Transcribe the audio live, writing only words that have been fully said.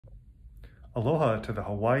Aloha to the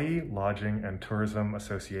Hawaii Lodging and Tourism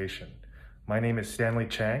Association. My name is Stanley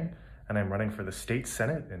Chang, and I'm running for the State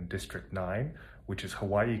Senate in District 9, which is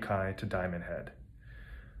Hawaii Kai to Diamond Head.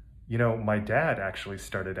 You know, my dad actually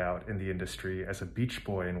started out in the industry as a beach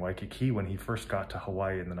boy in Waikiki when he first got to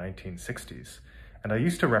Hawaii in the 1960s. And I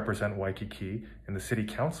used to represent Waikiki in the City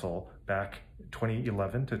Council back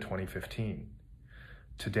 2011 to 2015.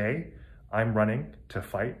 Today, I'm running to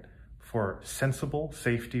fight for sensible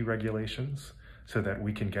safety regulations so that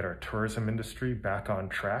we can get our tourism industry back on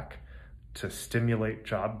track, to stimulate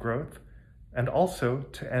job growth, and also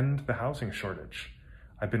to end the housing shortage.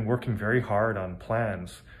 I've been working very hard on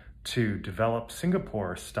plans to develop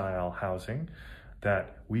Singapore-style housing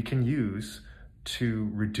that we can use to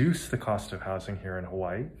reduce the cost of housing here in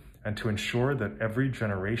Hawaii and to ensure that every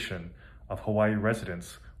generation of Hawaii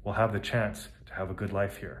residents will have the chance to have a good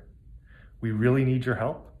life here. We really need your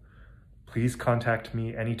help. Please contact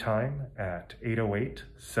me anytime at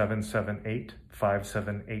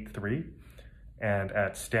 808-778-5783 and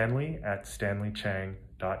at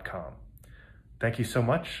stanley@stanleychang.com. Thank you so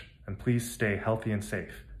much, and please stay healthy and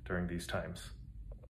safe during these times.